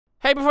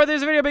Hey, before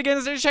this video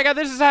begins, check out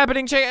This Is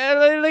Happening. Check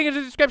link in the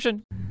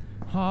description.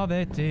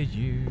 Hobbit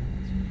youth.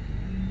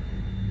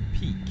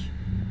 Peak.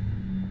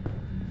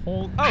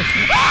 Hold. Oh!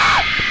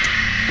 Ah!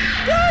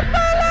 Cut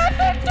my life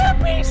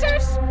into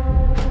pieces!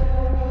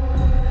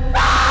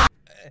 Ah!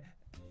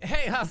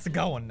 Hey, how's it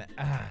going?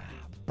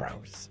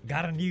 Bros.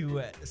 Got a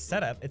new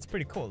setup. It's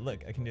pretty cool.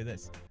 Look, I can do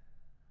this.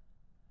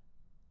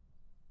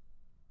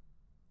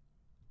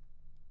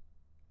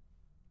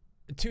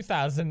 The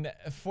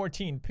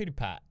 2014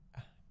 Pewdiepie.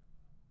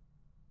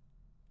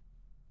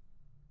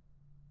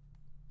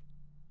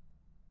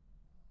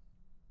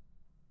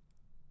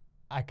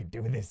 I could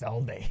do this all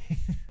day.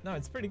 No,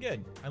 it's pretty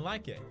good. I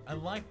like it. I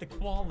like the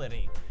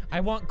quality. I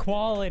want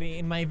quality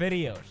in my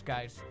videos,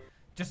 guys.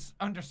 Just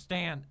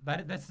understand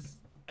that this is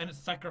a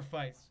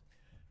sacrifice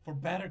for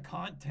better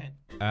content.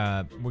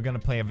 We're gonna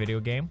play a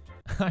video game.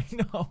 I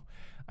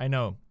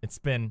know. It's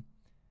been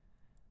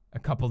a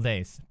couple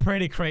days.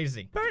 Pretty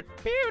crazy. But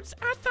Beards,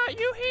 I thought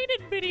you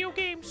hated video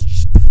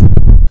games.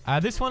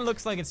 This one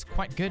looks like it's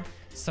quite good,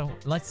 so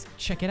let's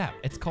check it out.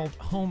 It's called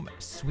Home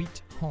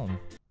Sweet Home,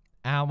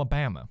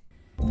 Alabama,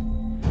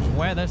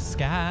 where the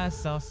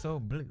skies are so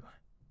blue.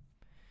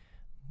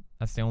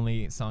 That's the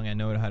only song I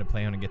know how to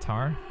play on a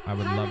guitar. I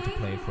would love to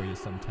play it for you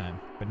sometime,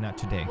 but not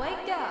today.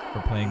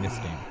 We're playing this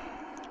game.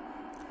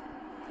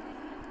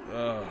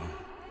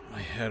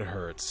 My head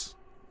hurts.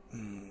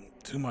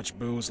 Too much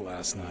booze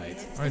last night.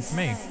 Or it's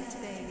me.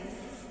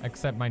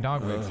 Except my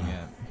dog wakes me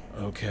up.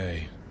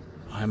 Okay,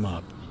 I'm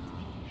up.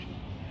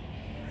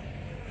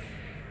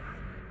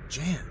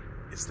 Jan,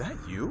 is that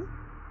you?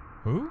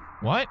 Who?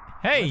 What?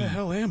 Hey! Where the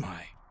hell am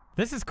I?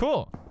 This is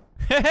cool.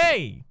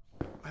 Hey!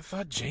 I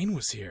thought Jane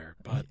was here,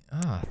 but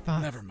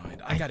never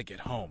mind. I gotta get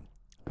home.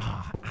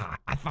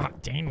 I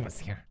thought Jane was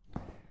here.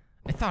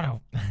 I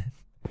thought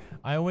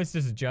I always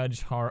just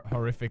judge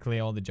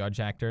horrifically all the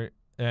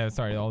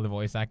all the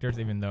voice actors,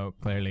 even though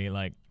clearly,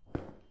 like,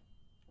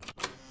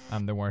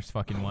 I'm the worst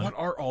fucking one. What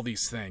are all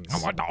these things?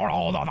 What are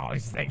all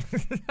these things?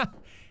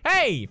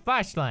 Hey,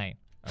 flashlight.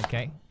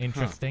 Okay,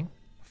 interesting.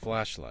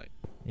 Flashlight.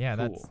 Yeah,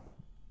 cool. That's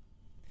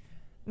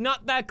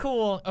not that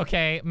cool.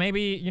 Okay,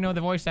 maybe, you know,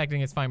 the voice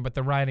acting is fine, but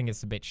the writing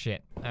is a bit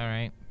shit. All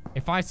right.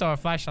 If I saw a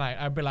flashlight,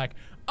 I'd be like,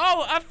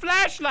 oh, a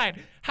flashlight.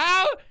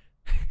 How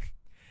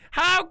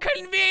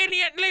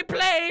conveniently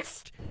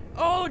placed.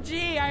 Oh,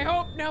 gee, I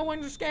hope no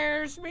one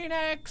scares me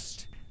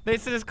next.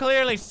 This is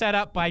clearly set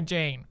up by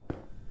Jane.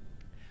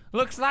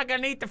 Looks like I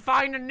need to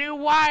find a new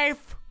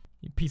wife.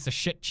 You piece of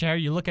shit chair,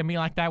 you look at me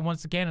like that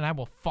once again and I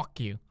will fuck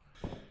you.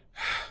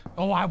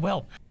 Oh, I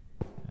will.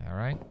 All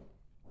right.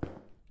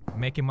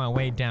 Making my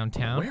way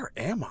downtown. Where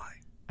am I?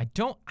 I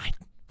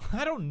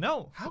don't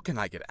know. How can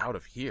I get out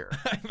of here?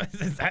 I was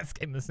just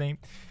asking the same.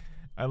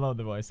 I love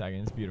the voice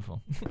acting. It's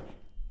beautiful.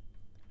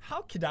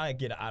 How could I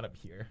get out of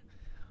here?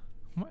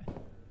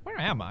 Where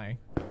am I?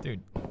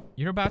 Dude,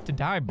 you're about to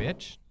die,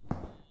 bitch.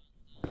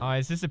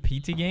 Is this a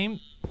PT game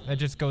that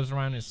just goes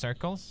around in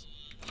circles?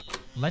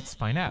 Let's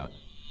find out.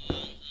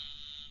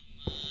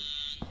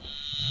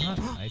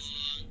 I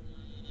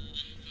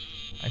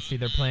see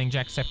they're playing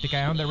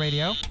Jacksepticeye on the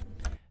radio.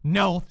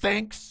 No,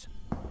 thanks.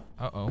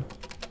 Uh-oh.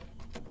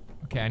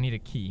 Okay, I need a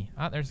key.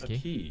 Ah, there's a key.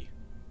 Key.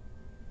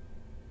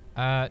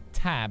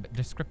 Tab,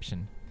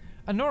 description.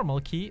 A normal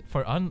key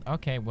for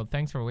okay, well,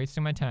 thanks for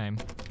wasting my time.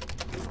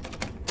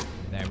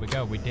 There we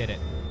go, we did it.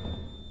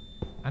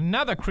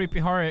 Another creepy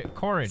horror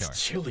corridor.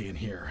 It's chilly in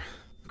here.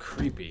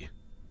 Creepy.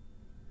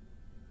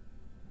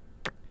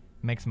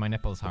 Makes my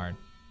nipples hard.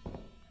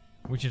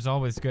 Which is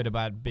always good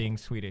about being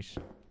Swedish.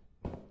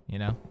 You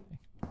know?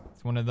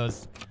 It's one of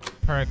those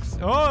perks.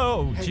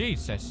 Oh, hey,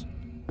 Jesus.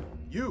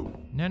 You.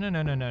 No.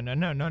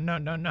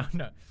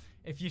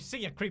 If you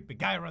see a creepy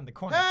guy around the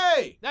corner.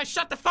 Hey!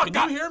 Shut the fuck up!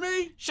 Can you hear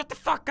me? Shut the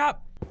fuck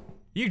up!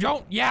 You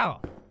don't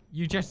yell.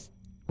 You just...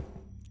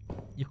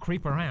 You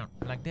creep around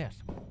like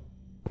this.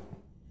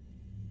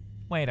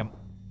 Wait a...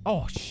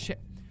 Oh, shit.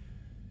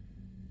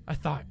 I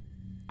thought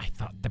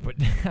that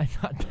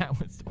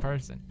was the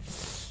person.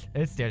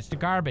 It's just a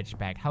garbage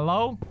bag.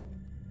 Hello?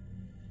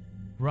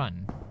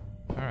 Run.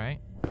 Alright.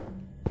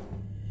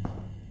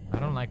 I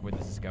don't like where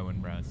this is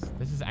going, bros.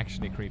 This is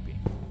actually creepy.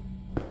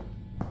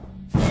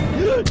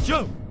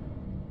 Joe!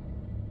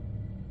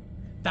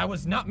 That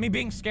was not me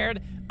being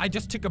scared. I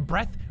just took a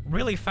breath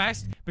really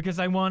fast because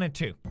I wanted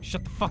to.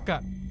 Shut the fuck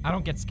up. I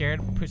don't get scared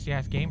of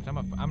pussy-ass games.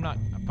 I'm not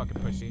a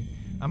fucking pussy.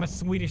 I'm a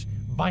Swedish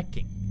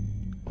Viking.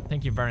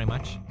 Thank you very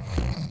much.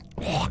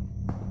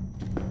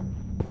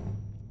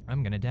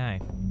 I'm gonna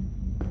die.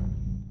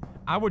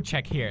 I would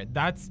check here.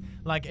 That's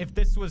like, if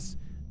this was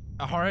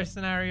a horror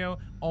scenario,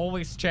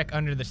 always check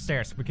under the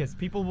stairs, because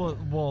people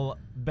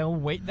they'll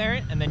wait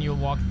there and then you'll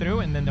walk through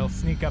and then they'll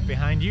sneak up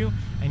behind you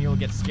and you'll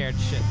get scared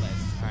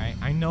shitless. All right,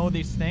 I know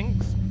these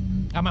things.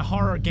 I'm a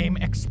horror game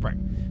expert.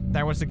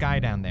 There was a guy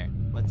down there.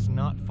 Let's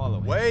not follow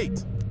him.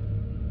 Wait.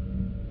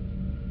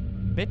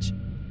 Bitch,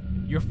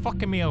 you're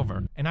fucking me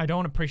over and I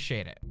don't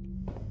appreciate it.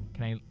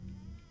 Can I...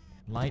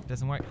 Light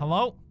doesn't work.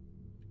 Hello?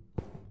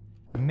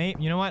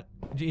 You know what?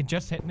 It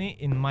just hit me.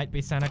 It might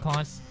be Santa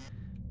Claus.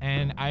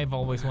 and I've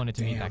always wanted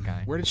to meet that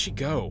guy. Where did she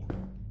go?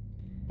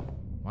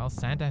 Well,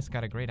 Santa's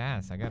got a great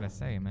ass, I gotta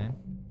say, man.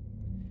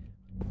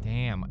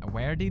 Damn,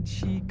 where did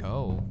she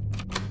go?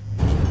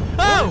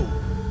 Oh!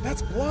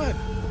 That's blood.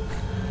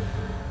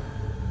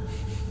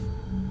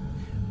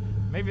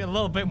 Maybe a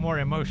little bit more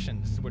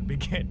emotions would be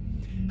good.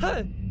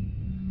 Huh.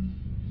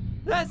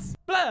 That's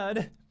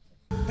blood.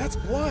 That's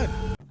blood.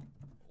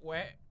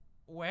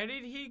 Where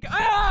did he go?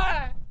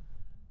 Ah!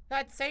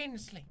 That's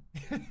Ainsley.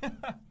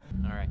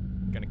 All right,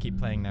 gonna keep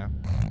playing now.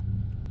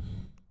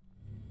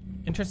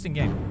 Interesting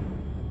game.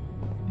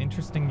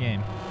 Interesting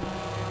game.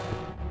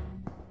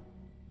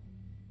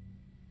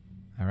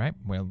 All right,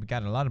 well, we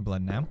got a lot of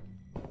blood now.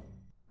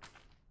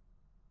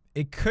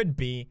 It could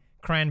be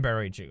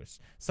cranberry juice.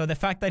 So the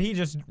fact that he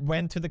just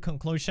went to the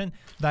conclusion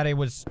that it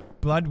was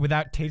blood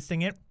without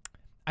tasting it,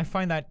 I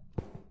find that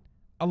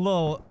a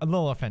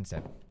little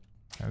offensive.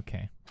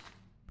 Okay.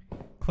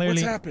 Clearly.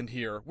 What's happened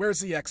here? Where's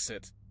the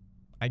exit?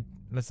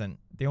 Listen,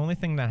 the only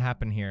thing that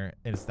happened here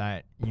is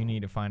that you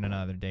need to find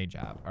another day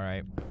job, all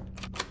right?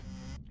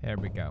 Here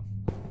we go.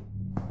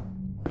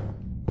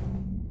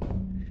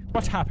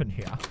 What happened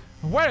here?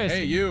 Where is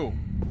Hey, you.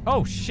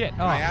 Oh, shit.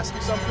 Can I ask you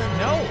something?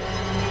 No.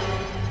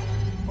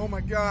 Oh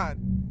my god.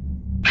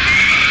 What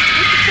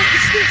the fuck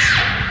is this?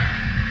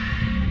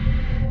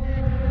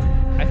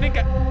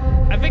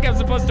 I think I'm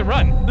supposed to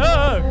run.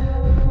 No.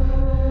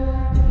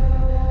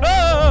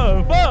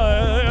 Oh,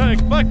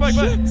 fuck.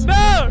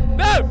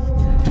 No.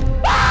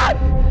 Ah!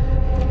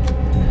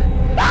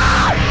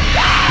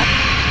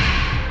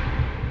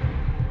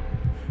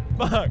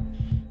 Fuck.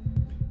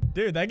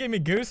 Dude, that gave me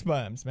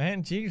goosebumps,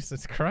 man.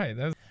 Jesus Christ.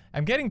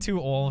 I'm getting too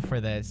old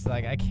for this.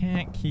 Like, I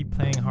can't keep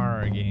playing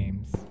horror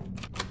games.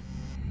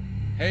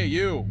 Hey,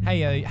 you.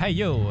 Hey,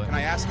 you. Can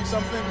I ask you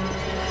something?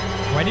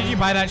 Why did you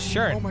buy that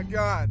shirt? Oh my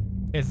god.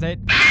 Is it?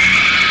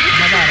 Oh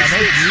my god, are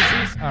those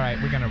Yeezys?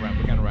 Alright, we're gonna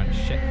run.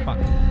 Shit, fuck.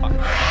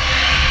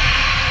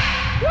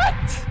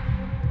 What?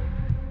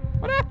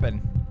 What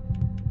happened?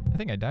 I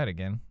think I died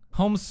again.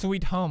 Home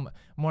sweet home.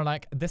 More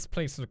like, this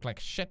place looked like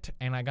shit,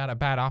 and I got a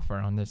bad offer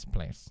on this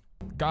place.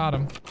 Got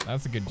him. That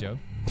was a good joke.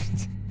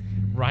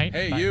 Right?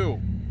 Hey, you.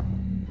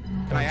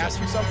 Can I ask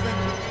you something?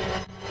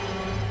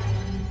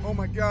 Oh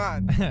my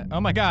god. Oh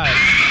my god.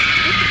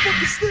 What the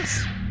fuck is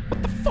this?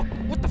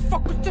 What the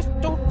fuck was this,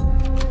 dude?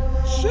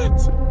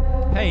 Shit.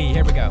 Hey,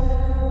 here we go.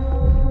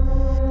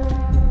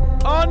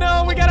 Oh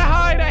no, we gotta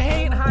hide. I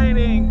hate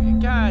hiding.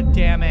 God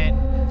damn it.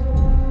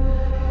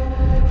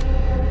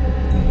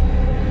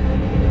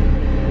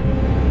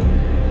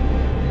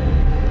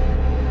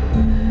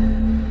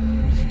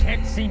 You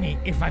can't see me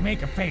if I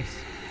make a face.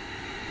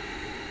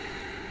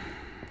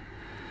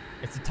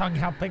 Is the tongue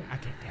helping? I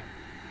can't tell.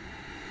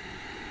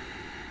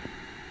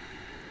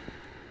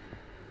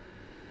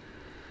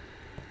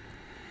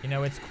 You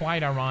know, it's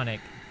quite ironic.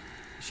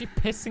 Is she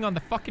pissing on the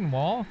fucking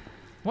wall?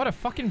 What a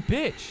fucking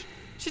bitch.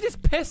 She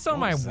just pissed on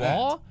my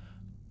wall?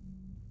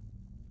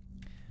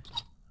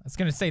 I was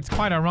gonna say, it's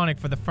quite ironic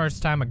for the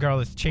first time a girl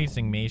is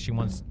chasing me. She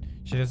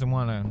doesn't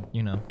wanna,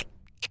 you know.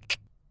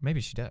 Maybe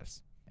she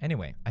does.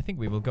 Anyway, I think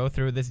we will go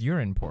through this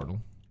urine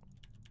portal.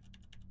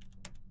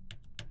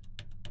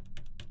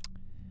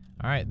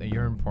 Alright, the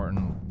urine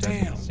portal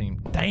doesn't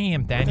seem.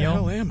 Damn,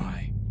 Daniel. Where the hell am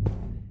I?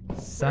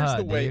 Where's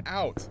the way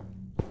out?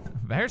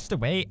 Where's the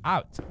way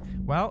out?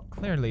 Well,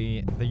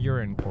 clearly the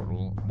urine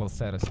portal will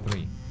set us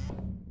free.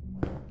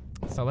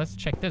 So let's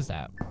check this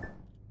out.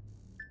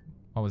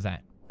 What was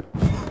that?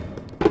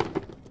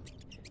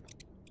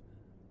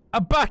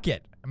 A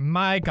bucket!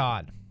 My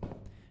god.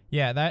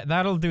 Yeah,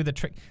 that'll do the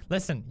trick.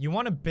 Listen, you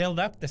want to build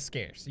up the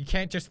scares. You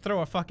can't just throw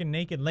a fucking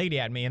naked lady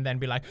at me and then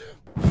be like,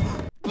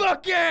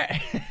 bucket!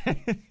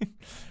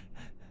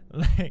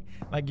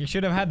 like you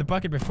should have had the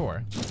bucket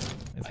before.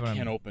 That's what I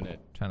can't open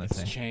it. Trying to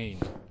say. It's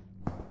chained.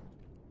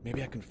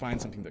 Maybe I can find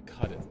something to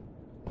cut it.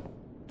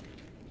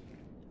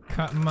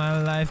 Cut my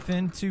life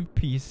into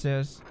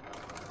pieces.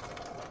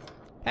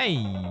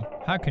 Hey,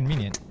 how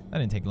convenient. That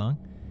didn't take long.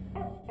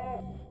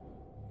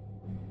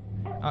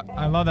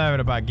 I love that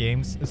about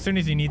games. As soon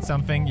as you need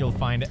something, you'll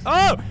find it.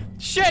 Oh,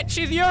 shit,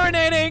 she's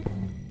urinating.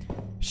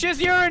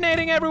 She's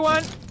urinating,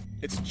 everyone.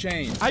 It's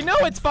chained. I know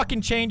it's fucking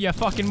chained, you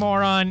fucking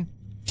moron.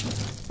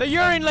 The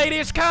urine lady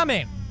is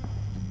coming.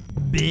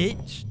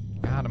 Bitch.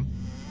 Got him.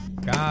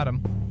 Got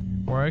him.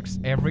 Works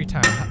every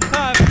time.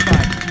 Oh,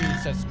 fuck.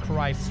 Jesus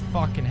Christ.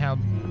 Fucking hell.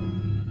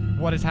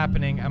 What is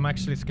happening? I'm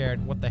actually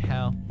scared. What the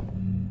hell?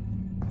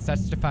 Is that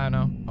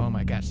Stefano? Oh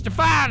my god.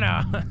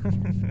 Stefano!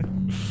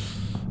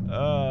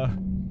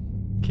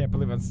 Can't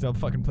believe I'm still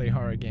fucking playing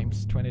horror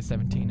games.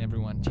 2017,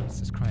 everyone.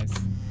 Jesus Christ.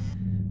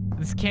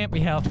 This can't be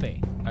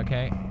healthy.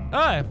 Okay?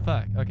 Oh,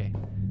 fuck. Okay.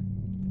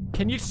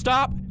 Can you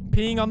stop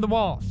peeing on the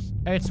walls?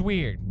 It's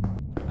weird.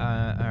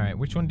 Alright.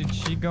 Which one did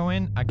she go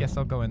in? I guess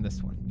I'll go in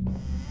this one.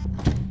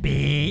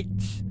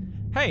 Bitch.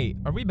 Hey,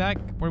 are we back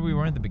where we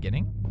were in the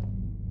beginning?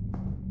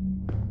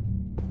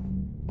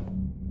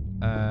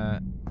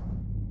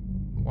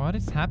 What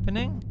is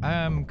happening?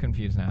 I'm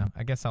confused now.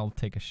 I guess I'll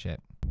take a shit.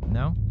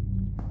 No?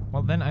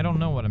 Well, then I don't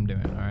know what I'm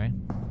doing, alright?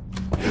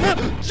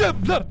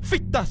 Jävlar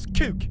fittas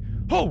kuk!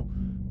 Oh!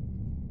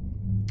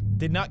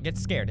 Did not get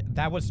scared.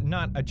 That was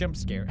not a jump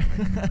scare.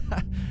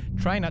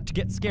 Try not to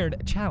get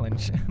scared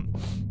challenge.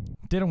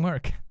 Didn't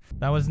work.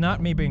 That was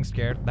not me being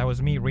scared. That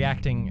was me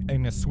reacting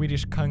in a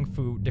Swedish kung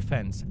fu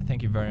defense.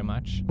 Thank you very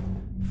much.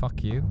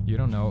 Fuck you. You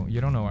don't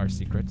know our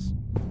secrets.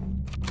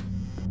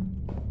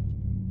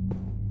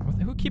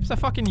 Who keeps a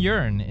fucking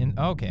urn in?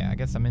 Okay, I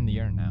guess I'm in the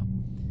urn now.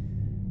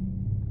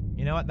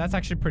 You know what? That's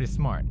actually pretty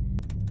smart.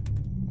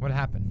 What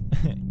happened?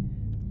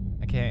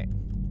 I can't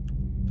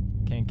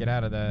get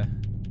out of the...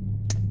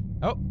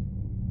 Oh!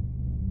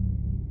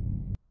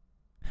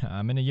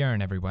 I'm in a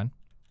urn, everyone.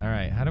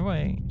 Alright, how do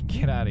I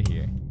get out of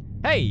here?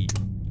 Hey!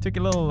 Took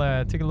a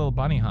little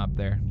bunny hop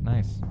there.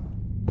 Nice.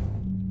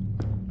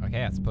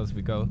 Okay, I suppose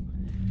we go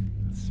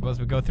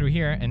through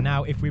here, and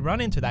now if we run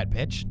into that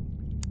bitch,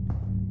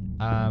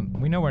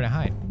 we know where to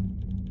hide.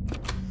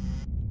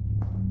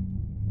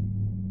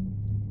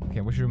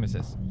 Okay, which room is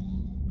this?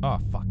 Oh,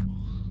 fuck.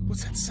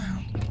 What's that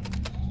sound?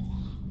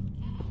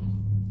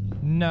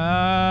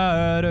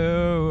 Not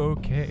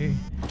okay.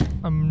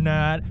 I'm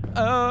not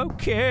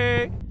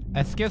okay.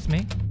 Excuse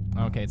me.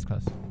 Okay, it's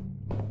close.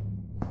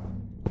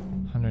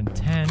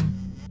 110.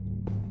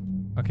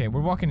 Okay,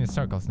 we're walking in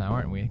circles now,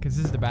 aren't we? Because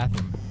this is the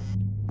bathroom.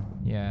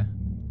 Yeah.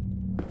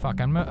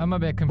 Fuck, I'm a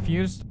bit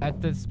confused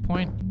at this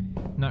point.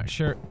 Not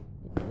sure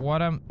what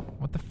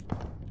the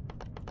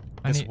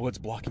This wood's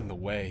blocking the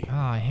way.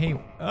 Ah, I hate...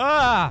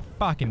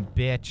 fucking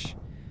bitch.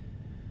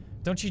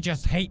 Don't you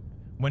just hate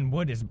when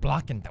wood is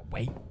blocking the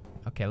way?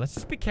 Okay, let's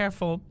just be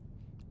careful.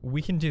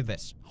 We can do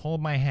this.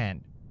 Hold my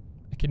hand.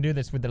 I can do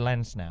this with the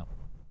lens now.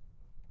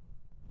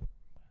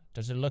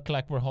 Does it look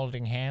like we're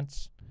holding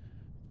hands?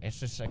 Is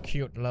this a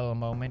cute little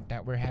moment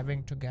that we're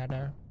having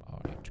together? Oh,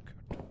 that's good.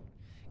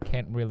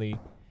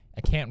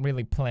 I can't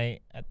really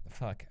play at...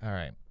 Fuck,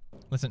 alright.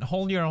 Listen,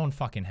 hold your own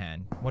fucking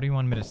hand. What do you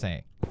want me to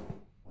say?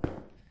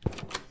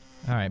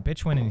 Alright,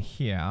 bitch went in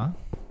here.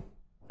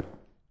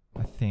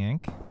 I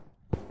think.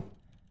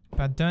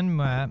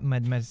 Pardon-moi,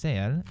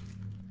 mademoiselle.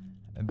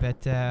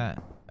 But,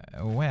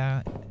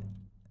 where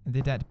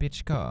did that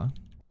bitch go?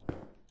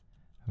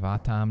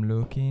 What I'm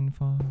looking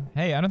for.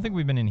 Hey, I don't think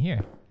we've been in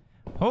here.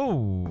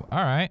 Oh,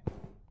 alright.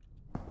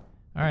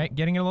 Alright,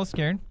 getting a little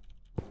scared.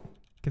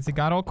 Because it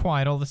got all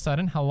quiet all of a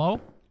sudden. Hello?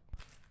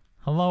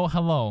 Hello,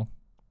 hello.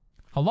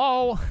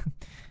 Hello?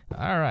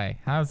 Alright,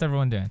 how's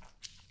everyone doing?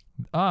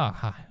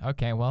 Oh,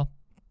 okay, well.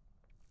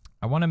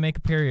 I want to make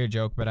a period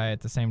joke, but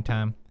at the same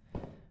time,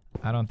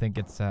 I don't think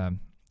it's,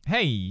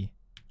 Hey!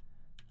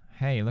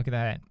 Hey, look at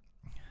that.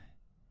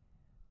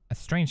 A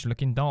strange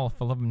looking doll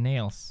full of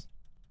nails.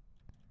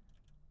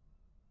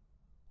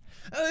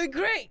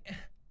 Great!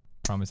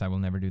 Promise I will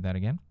never do that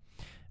again.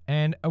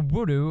 And a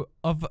voodoo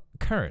of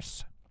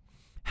curse.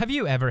 Have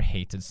you ever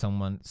hated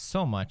someone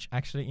so much?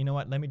 Actually, you know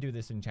what? Let me do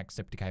this in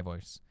Jacksepticeye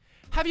voice.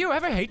 Have you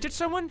ever hated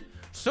someone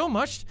so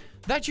much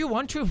that you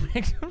want to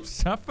make them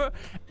suffer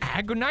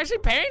agonizing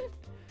pain?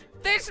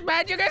 This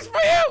magic is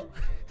for you!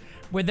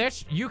 With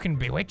this, you can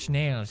bewitch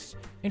nails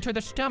into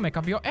the stomach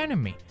of your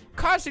enemy,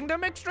 causing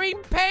them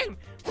extreme pain.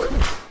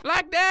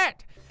 Like that!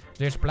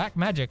 This black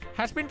magic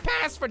has been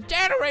passed from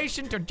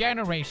generation to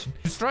generation.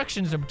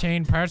 Instructions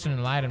obtain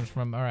personal items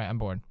from... Alright, I'm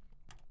bored.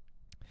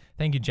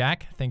 Thank you,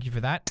 Jack. Thank you for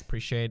that.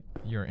 Appreciate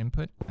your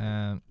input.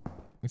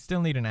 We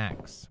still need an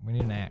axe. We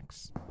need an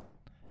axe.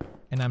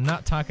 And I'm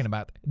not talking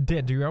about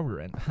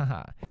deodorant.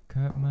 Haha.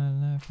 Cut my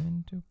life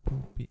into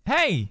poopy.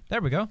 Hey!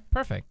 There we go.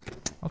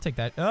 Perfect. I'll take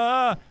that.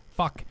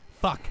 Fuck.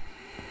 Fuck.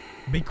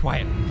 Be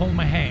quiet. Hold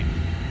my hand.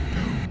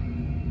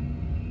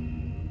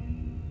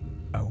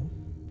 Oh.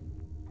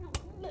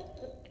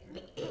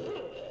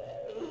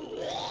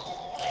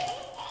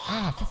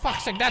 Ah, for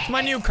fuck's sake, that's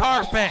my new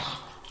carpet!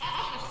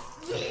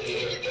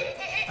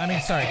 I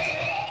mean, sorry.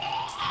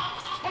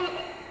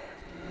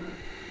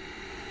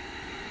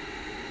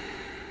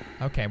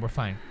 Okay, we're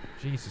fine.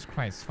 Jesus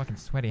Christ, fucking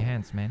sweaty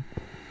hands, man.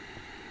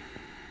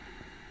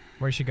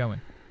 Where's she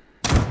going?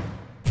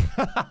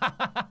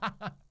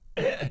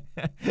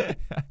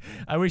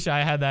 I wish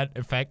I had that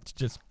effect,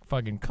 just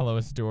fucking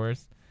close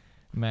doors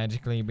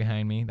magically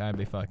behind me. That'd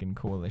be fucking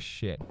cool as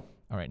shit.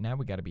 Alright, now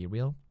we gotta be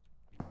real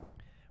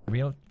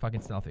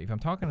fucking stealthy. If I'm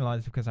talking a lot,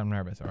 it's because I'm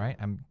nervous, alright?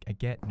 I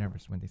get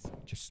nervous when this,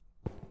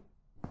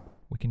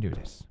 we can do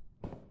this.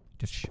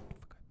 Just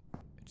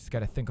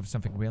gotta think of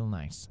something real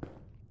nice.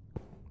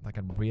 Like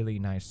a really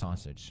nice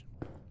sausage.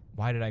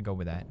 Why did I go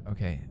with that?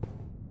 Okay,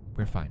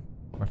 we're fine.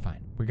 We're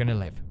fine. We're gonna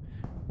live.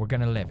 We're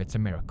gonna live. It's a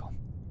miracle.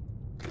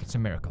 It's a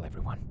miracle,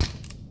 everyone.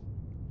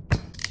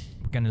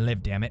 We're gonna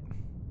live, damn it.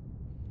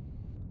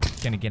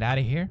 Gonna get out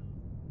of here.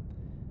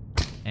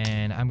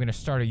 And I'm gonna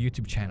start a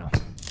YouTube channel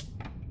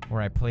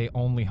where I play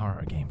only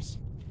horror games.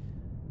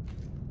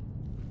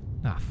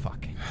 Ah,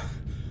 fuck.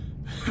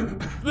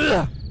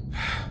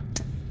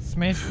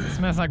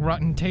 Smells like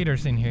rotten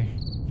taters in here.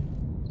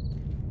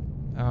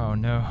 Oh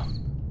no.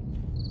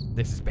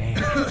 This is bad.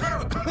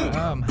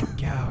 Oh my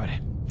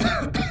god.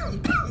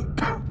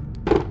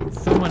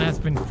 Someone has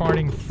been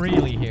farting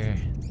freely here.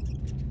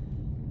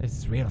 This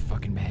is real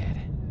fucking bad.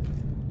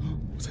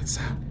 What's that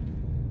sound?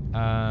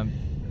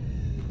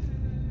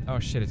 Oh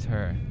shit, it's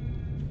her.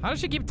 How does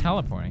she keep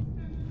teleporting?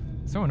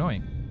 So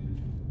annoying.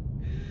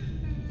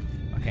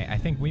 Okay, I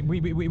think we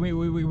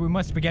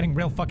must be getting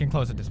real fucking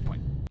close at this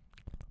point.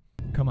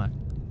 Come on.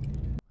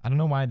 I don't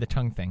know why the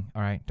tongue thing.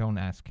 Alright, don't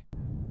ask.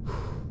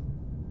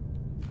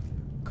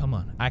 Come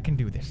on, I can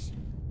do this.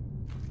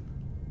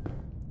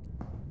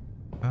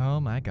 Oh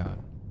my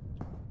god.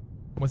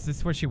 Was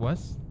this where she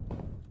was?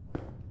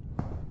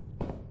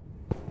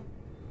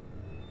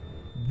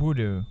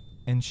 Voodoo.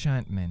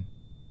 Enchantment.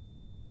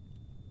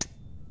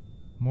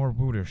 More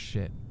voodoo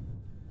shit.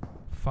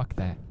 Fuck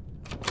that.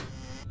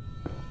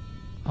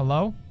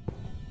 Hello?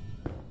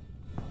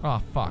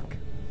 Oh, fuck.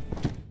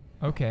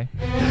 Okay.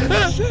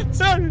 Shit!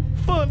 Sorry!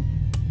 Fun!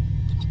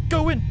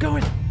 Go in! Go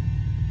in!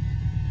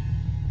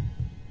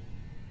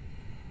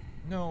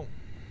 No.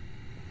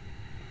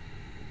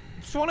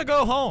 Just wanna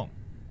go home.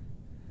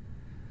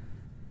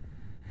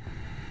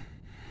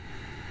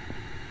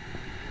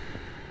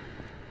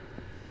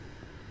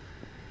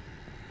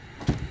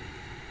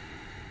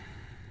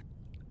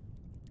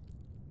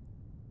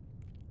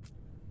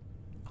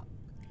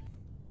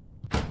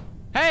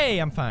 Hey,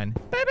 I'm fine.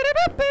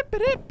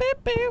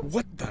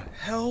 What the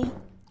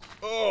hell?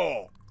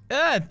 Oh!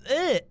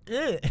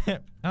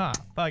 Ah,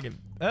 fucking.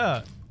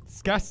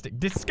 Disgusting.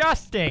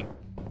 Disgusting!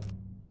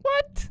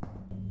 What?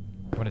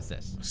 What is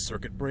this? A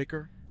circuit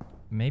breaker?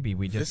 Maybe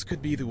we just. This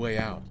could be the way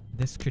out.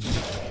 This could be.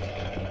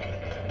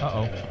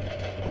 Uh-oh.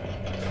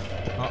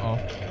 Uh-oh.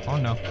 Oh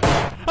no.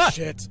 Ah!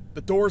 Shit!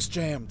 The door's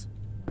jammed.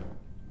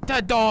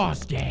 The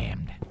door's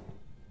jammed.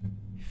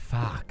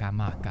 Fuck, I'm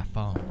on my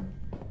phone.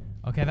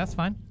 Okay, that's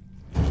fine.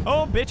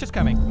 Oh, bitch is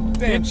coming.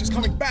 Damn, bitch. she's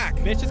coming back.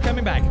 Bitch is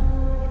coming back.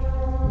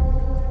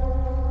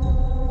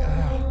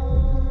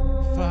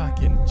 Oh,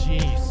 fucking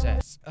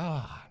Jesus.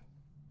 Oh.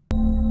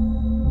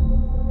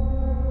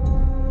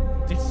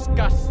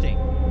 Disgusting.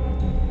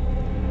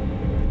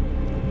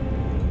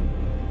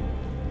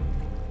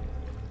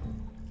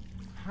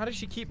 How does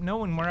she keep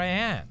knowing where I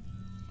am?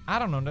 I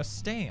don't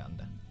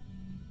understand.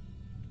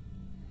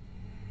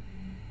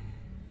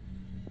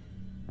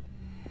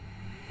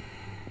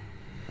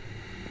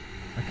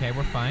 Okay,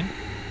 we're fine.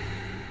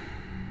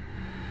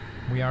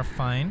 We are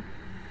fine.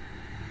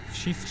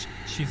 She's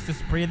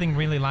just breathing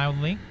really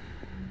loudly. You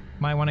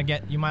might want to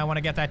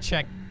get that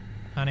checked,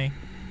 honey.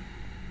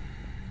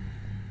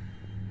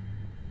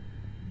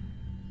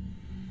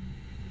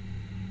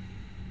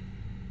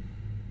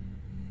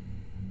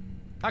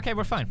 Okay,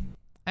 we're fine.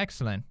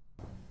 Excellent.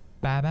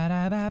 Ba ba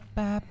da ba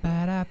ba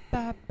ba da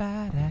ba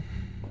ba da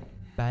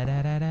ba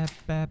da da da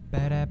ba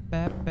ba da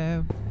ba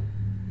ba.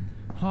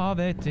 Har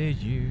det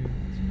ljud.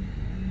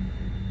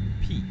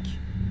 Peak.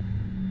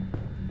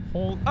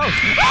 Hold. Oh!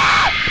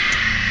 Ah!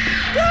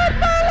 Cut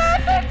my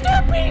life into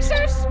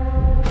pieces!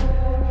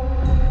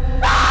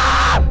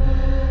 Ah!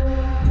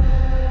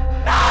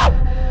 No!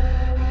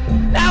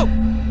 No!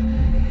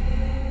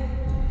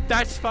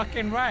 That's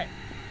fucking right.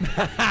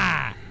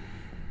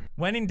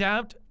 When in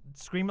doubt,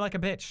 scream like a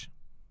bitch.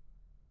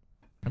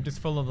 I'm just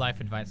full of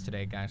life advice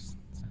today, guys.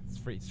 It's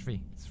free, it's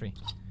free, it's free.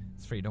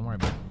 It's free, don't worry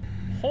about it.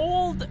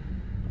 Hold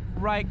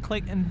right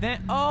click and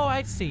then, oh,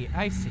 I see.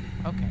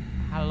 Okay,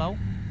 hello?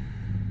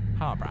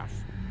 Hello, bros.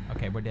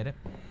 Okay, we did it.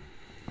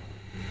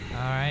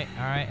 Alright,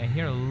 I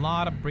hear a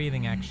lot of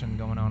breathing action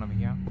going on over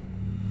here.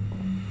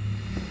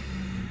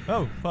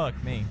 Oh,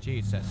 fuck me,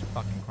 Jesus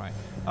fucking Christ.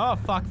 Oh,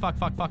 fuck.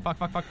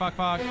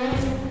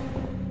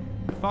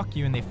 Fuck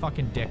you in the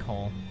fucking dick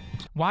hole.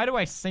 Why do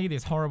I say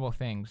these horrible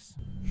things?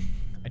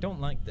 I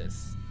don't like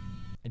this.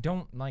 I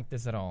don't like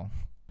this at all.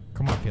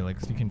 Come on,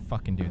 Felix, you can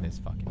fucking do this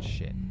fucking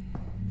shit.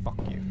 Fuck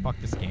you. Fuck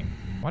this game.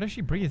 Why does she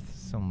breathe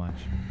so much?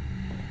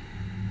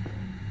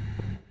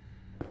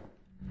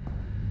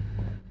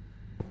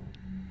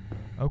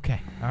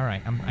 Okay,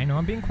 alright. I know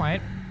I'm being quiet.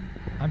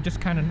 I'm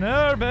just kind of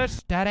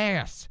nervous. That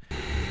ass.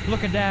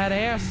 Look at that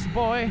ass,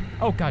 boy.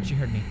 Oh god, she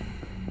heard me.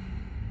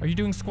 Are you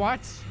doing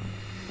squats?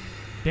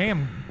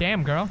 Damn,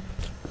 girl.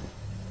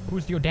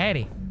 Who's your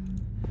daddy?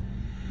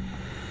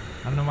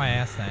 I don't know why I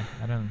asked that.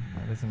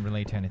 It doesn't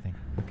relate to anything.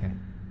 Okay.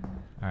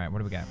 Alright, what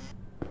do we got?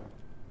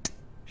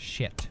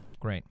 Shit.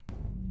 Great.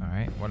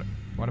 Alright,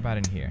 what about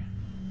in here?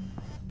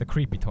 The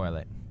creepy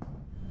toilet.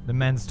 The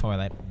men's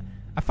toilet.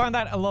 I find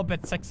that a little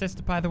bit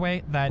sexist, by the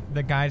way, that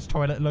the guy's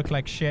toilet looked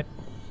like shit.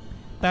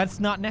 That's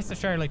not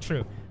necessarily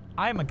true.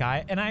 I'm a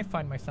guy, and I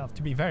find myself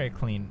to be very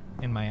clean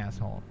in my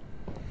asshole.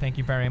 Thank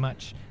you very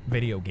much,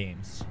 video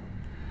games.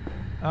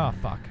 Oh,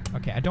 fuck.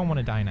 Okay, I don't want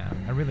to die now.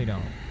 I really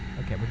don't.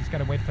 Okay, we just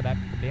gotta wait for that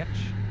bitch.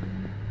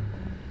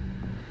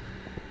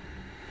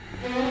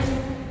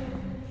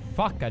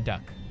 Fuck a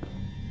duck.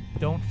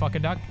 Don't fuck a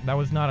duck. That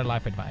was not a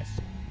life advice.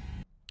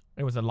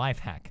 It was a life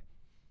hack.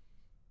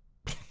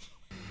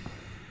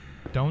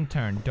 Don't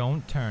turn.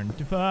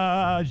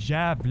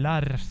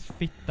 Jävlar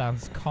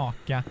fittans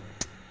kaka.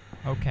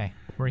 Okay,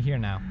 we're here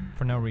now.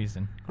 For no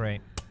reason.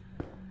 Great.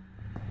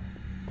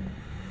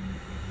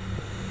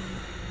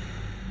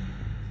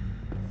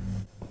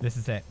 This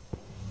is it.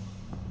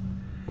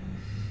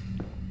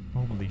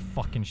 Holy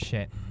fucking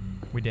shit.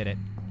 We did it.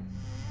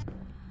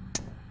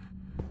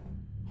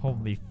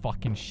 Holy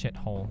fucking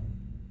shithole.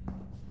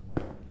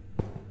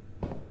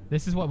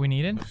 This is what we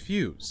needed? A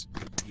fuse.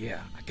 Yeah,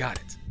 I got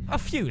it. A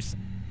fuse.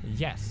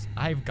 Yes,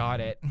 I've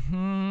got it.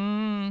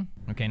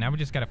 Okay, now we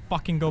just gotta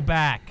fucking go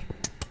back.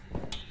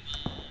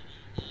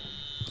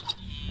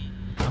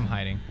 I'm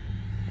hiding.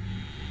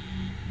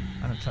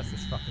 I don't trust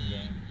this fucking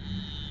game.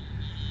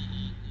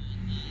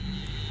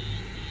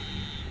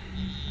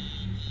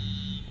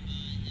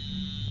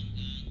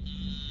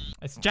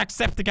 It's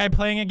Jacksepticeye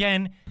playing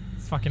again.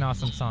 It's a fucking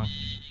awesome song.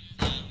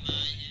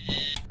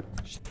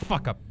 Shut the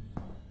fuck up.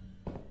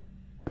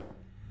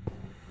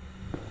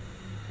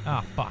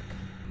 Ah, fuck.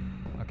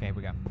 Okay, here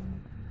we go.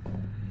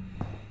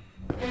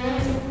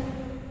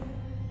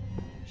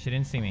 She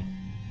didn't see me.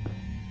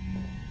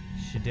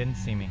 She didn't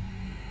see me.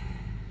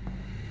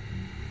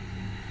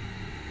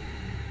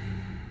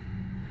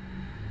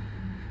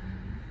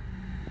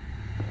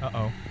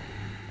 Uh-oh.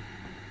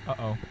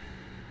 Uh-oh.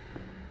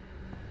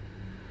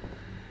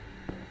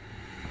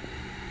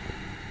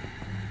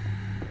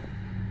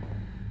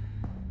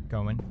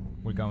 Going.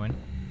 We're going.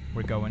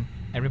 We're going.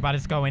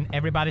 Everybody's going.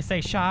 Everybody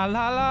say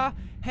sha-la-la.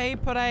 Hej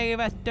på dig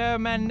vet du,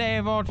 men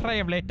det var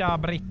trevligt då,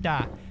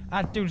 Britta.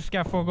 Att du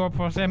ska få gå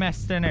på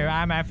semester nu.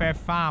 Ja, men för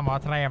fan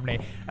vad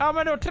trevligt. Ja,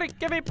 men då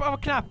trycker vi på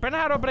knappen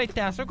här då,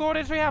 Britta, så går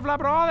det så jävla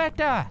bra, vet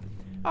du. Ja,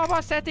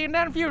 bara sätt in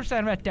den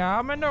fusen, vet du.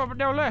 Ja, men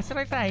då löser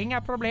det sig,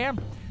 inga problem.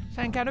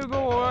 Sen kan du gå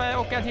och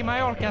åka till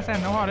Mallorca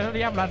sen och ha det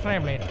jävla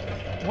trevligt.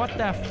 What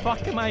the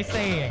fuck am I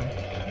saying?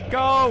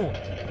 Go!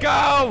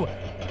 Go!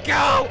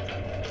 Go!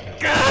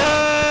 Go!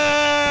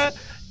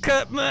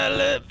 Cut my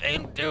lip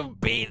into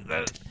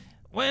pieces.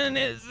 When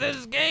is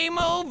this game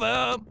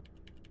over?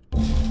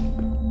 Oh.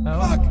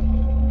 Fuck!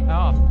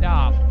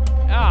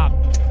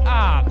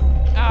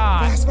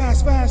 Fast,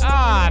 fast, fast!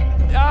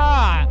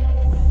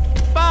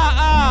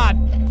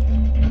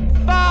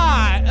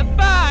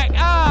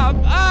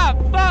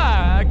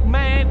 Fuck,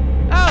 man!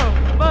 Oh,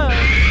 fuck!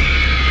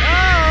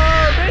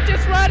 Oh, they're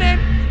just running!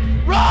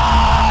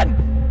 Run!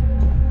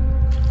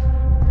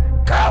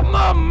 Come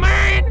on,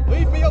 man!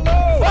 Leave me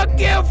alone! Fuck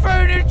you,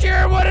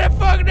 furniture! What the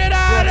fuck did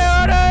I do?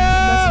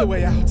 That's the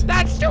way out.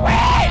 That's the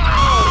way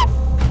out!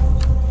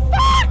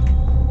 Fuck!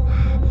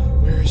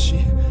 Where is she?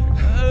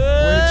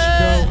 Where did she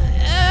go?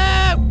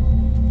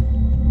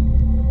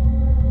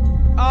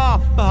 Oh,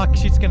 fuck.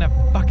 She's gonna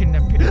fucking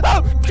appear.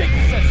 Oh,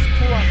 Jesus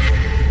Christ.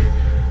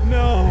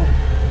 No.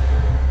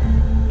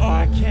 Oh,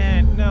 I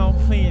can't. No,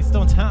 please,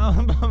 don't tell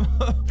him.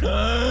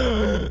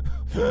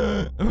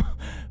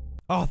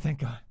 Oh, thank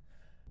God.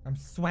 I'm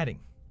sweating.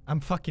 I'm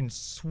fucking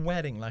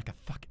sweating like a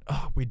fucking...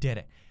 Oh, we did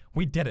it.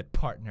 We did it,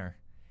 partner.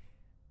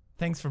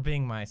 Thanks for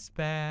being my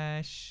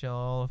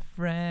special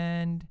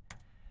friend.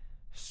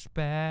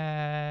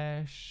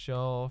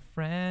 Special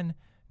friend.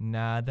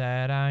 Now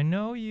that I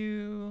know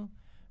you.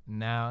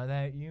 Now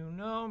that you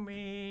know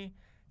me.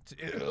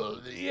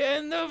 Till the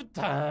end of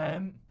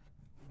time.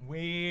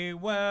 We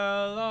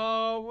will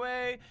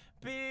always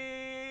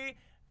be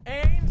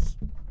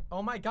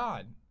Oh my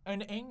God.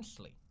 An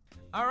Ainsley.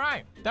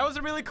 Alright, that was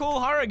a really cool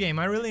horror game.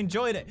 I really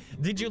enjoyed it.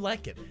 Did you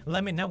like it?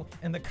 Let me know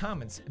in the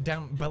comments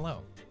down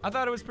below. I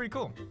thought it was pretty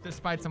cool,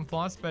 despite some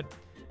flaws, but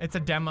it's a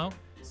demo,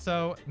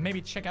 so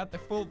maybe check out the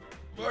full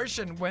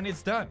version when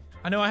it's done.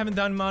 I know I haven't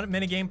done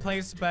many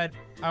gameplays, but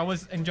I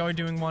always enjoy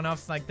doing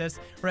one-offs like this.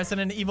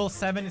 Resident Evil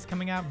 7 is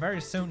coming out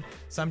very soon,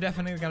 so I'm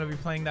definitely gonna be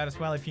playing that as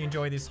well. If you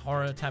enjoy this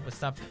horror type of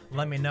stuff,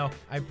 let me know.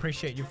 I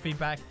appreciate your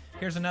feedback.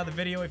 Here's another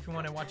video if you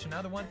want to watch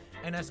another one.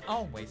 And as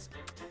always,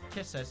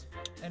 kisses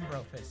and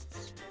bro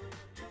fists.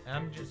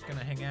 I'm just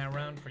gonna hang out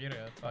around for you to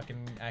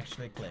fucking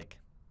actually click.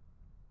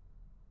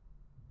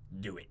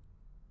 Do it.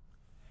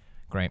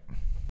 Great.